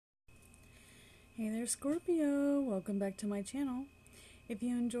Hey there, Scorpio. Welcome back to my channel. If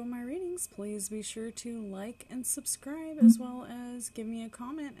you enjoy my readings, please be sure to like and subscribe, as well as give me a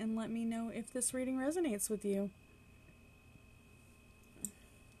comment and let me know if this reading resonates with you.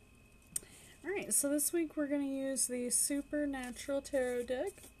 Alright, so this week we're going to use the Supernatural Tarot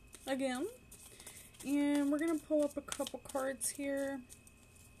deck again. And we're going to pull up a couple cards here.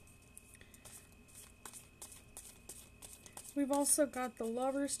 We've also got the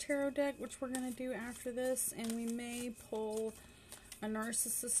Lovers Tarot deck, which we're going to do after this, and we may pull a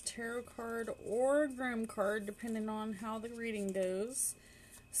Narcissist Tarot card or a Grim card, depending on how the reading goes.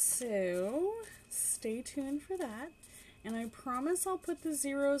 So, stay tuned for that. And I promise I'll put the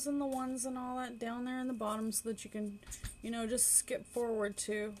zeros and the ones and all that down there in the bottom so that you can, just skip forward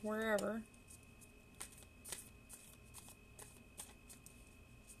to wherever.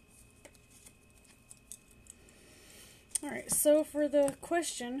 Alright, so for the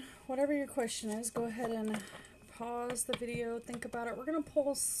question, whatever your question is, go ahead and pause the video, think about it. We're going to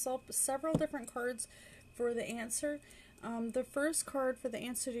pull several different cards for the answer. The first card for the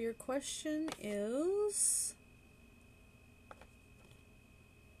answer to your question is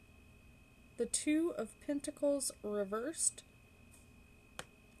the Two of Pentacles reversed.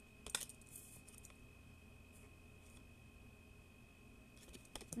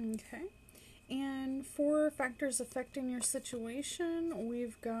 Okay. And for factors affecting your situation,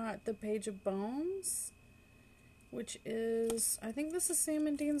 we've got the Page of Bones, which is, I think this is Sam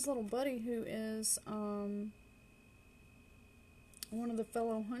and Dean's little buddy, who is one of the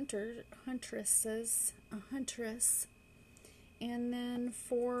fellow huntresses, a huntress. And then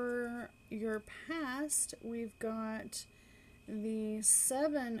for your past, we've got the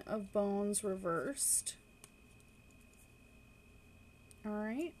Seven of Bones reversed.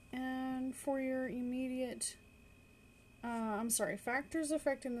 Alright, and for your immediate, factors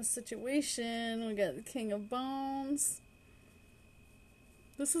affecting the situation, we got the King of Bones.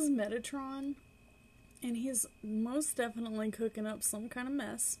 This is Metatron, and he's most definitely cooking up some kind of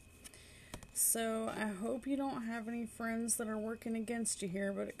mess. So I hope you don't have any friends that are working against you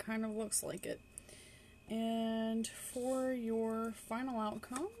here, but it kind of looks like it. And for your final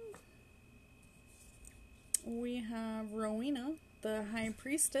outcome, we have Rowena, the High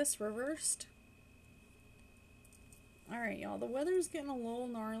Priestess, reversed. Alright, y'all, the weather's getting a little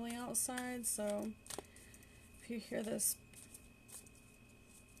gnarly outside, so if you hear this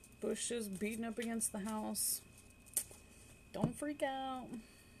bushes beating up against the house, don't freak out.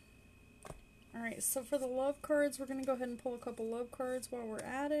 Alright, so for the love cards, we're going to go ahead and pull a couple love cards while we're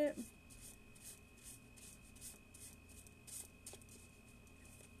at it.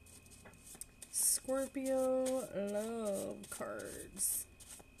 Scorpio love cards.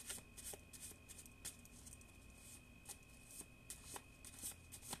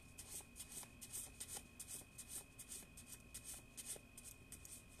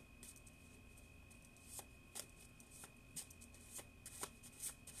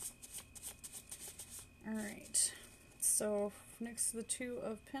 Alright, so next to the Two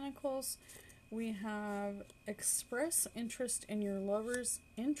of Pentacles, we have express interest in your lover's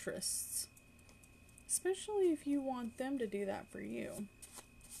interests, especially if you want them to do that for you.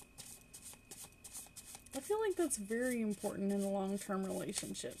 I feel like that's very important in a long-term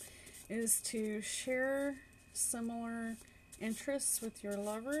relationship, is to share similar interests with your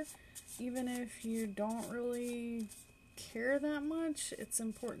lover. Even if you don't really care that much, it's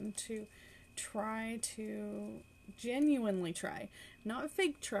important to try to genuinely try, not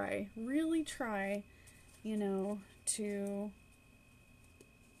fake try, really try, to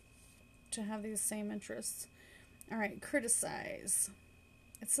have these same interests. Alright, criticize.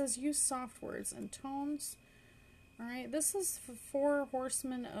 It says use soft words and tones. Alright, this is for 4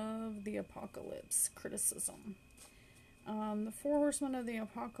 horsemen of the apocalypse. Criticism. The 4 horsemen of the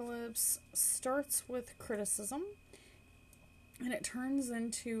apocalypse starts with criticism, and it turns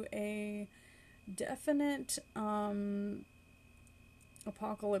into a definite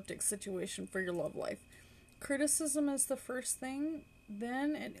apocalyptic situation for your love life. Criticism is the first thing,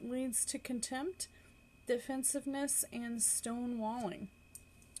 then it leads to contempt, defensiveness, and stonewalling.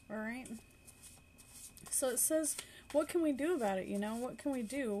 Alright? So it says, what can we do about it, What can we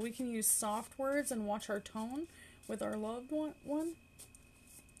do? We can use soft words and watch our tone with our loved one.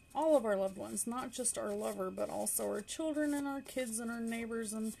 All of our loved ones, not just our lover, but also our children and our kids and our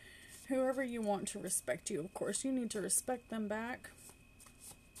neighbors and whoever you want to respect you. Of course, you need to respect them back.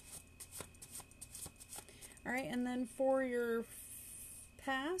 Alright, and then for your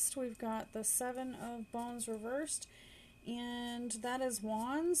past, we've got the Seven of Bones reversed, and that is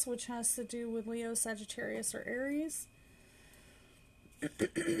Wands, which has to do with Leo, Sagittarius, or Aries.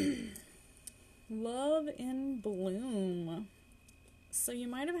 Love in bloom. So you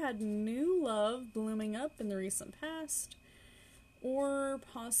might have had new love blooming up in the recent past, or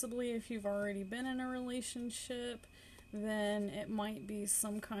possibly if you've already been in a relationship, then it might be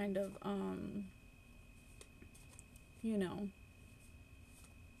some kind of, you know,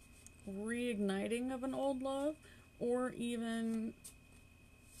 reigniting of an old love, or even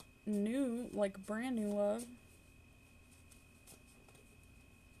new, like brand new love.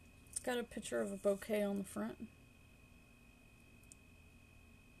 It's got a picture of a bouquet on the front.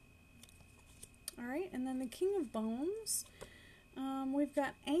 Alright, and then the King of Bones. We've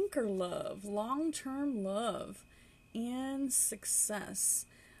got anchor love, long-term love, and success.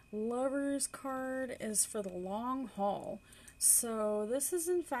 Lover's card is for the long haul. So this is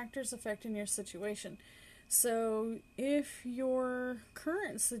in factors affecting your situation. So if your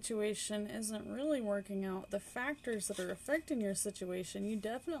current situation isn't really working out, the factors that are affecting your situation, you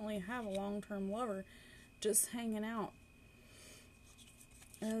definitely have a long-term lover just hanging out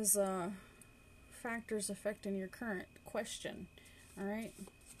as factors affecting your current question. Alright?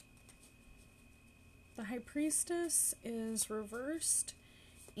 The High Priestess is reversed,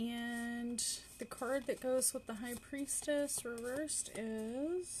 and the card that goes with the High Priestess reversed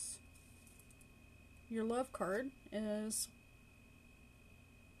is... your love card is...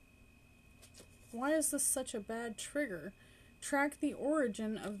 why is this such a bad trigger? Track the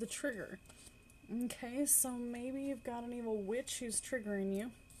origin of the trigger. Okay, so maybe you've got an evil witch who's triggering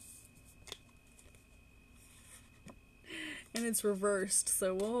you. And it's reversed,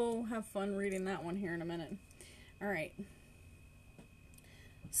 so we'll have fun reading that one here in a minute. Alright.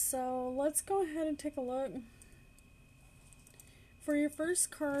 So let's go ahead and take a look. For your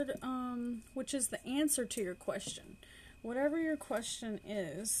first card, which is the answer to your question. Whatever your question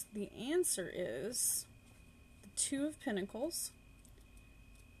is, the answer is the Two of Pentacles.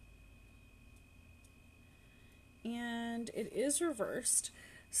 And it is reversed.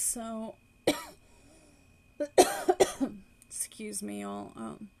 So, excuse me,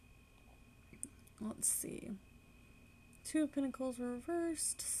 y'all. Let's see. Two of Pentacles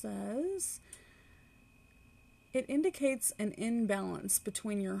reversed says... it indicates an imbalance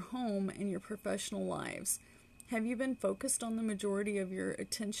between your home and your professional lives. Have you been focused on the majority of your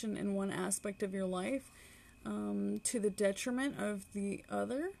attention in one aspect of your life to the detriment of the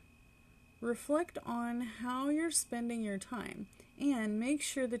other? Reflect on how you're spending your time and make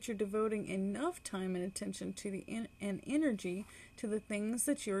sure that you're devoting enough time and attention to and energy to the things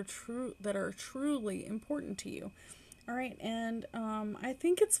that that are truly important to you. Alright, and I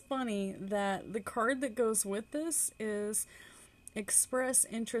think it's funny that the card that goes with this is express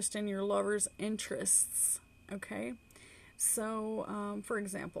interest in your lover's interests, okay? So, for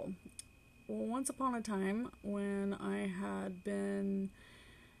example, once upon a time when I had been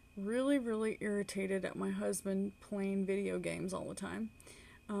really, really irritated at my husband playing video games all the time,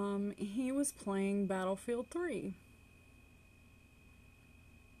 he was playing Battlefield 3.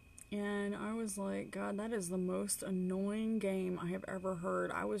 And I was like, God, that is the most annoying game I have ever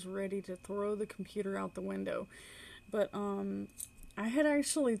heard. I was ready to throw the computer out the window. But I had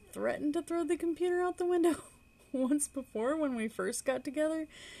actually threatened to throw the computer out the window once before when we first got together.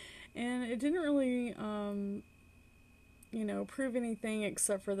 And it didn't really, you know, prove anything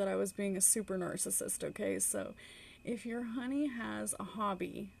except for that I was being a super narcissist, okay? So if your honey has a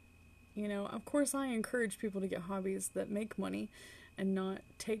hobby, you know, of course I encourage people to get hobbies that make money and not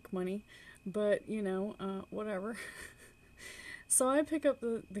take money, but, you know, whatever. So I pick up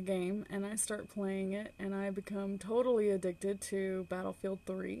the game, and I start playing it, and I become totally addicted to Battlefield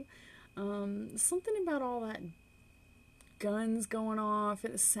 3. Something about all that guns going off,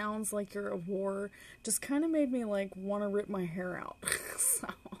 it sounds like you're at war, just kind of made me, like, want to rip my hair out.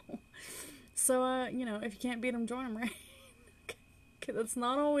 So, you know, if you can't beat them, join them, right? Okay, that's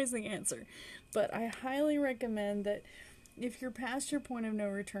not always the answer, but I highly recommend that if you're past your point of no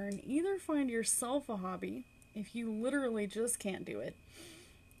return, either find yourself a hobby, if you literally just can't do it,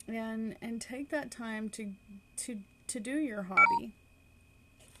 and take that time to do your hobby.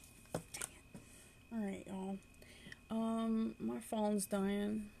 Dang it. Alright, y'all. My phone's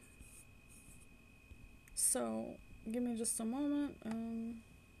dying. So, give me just a moment.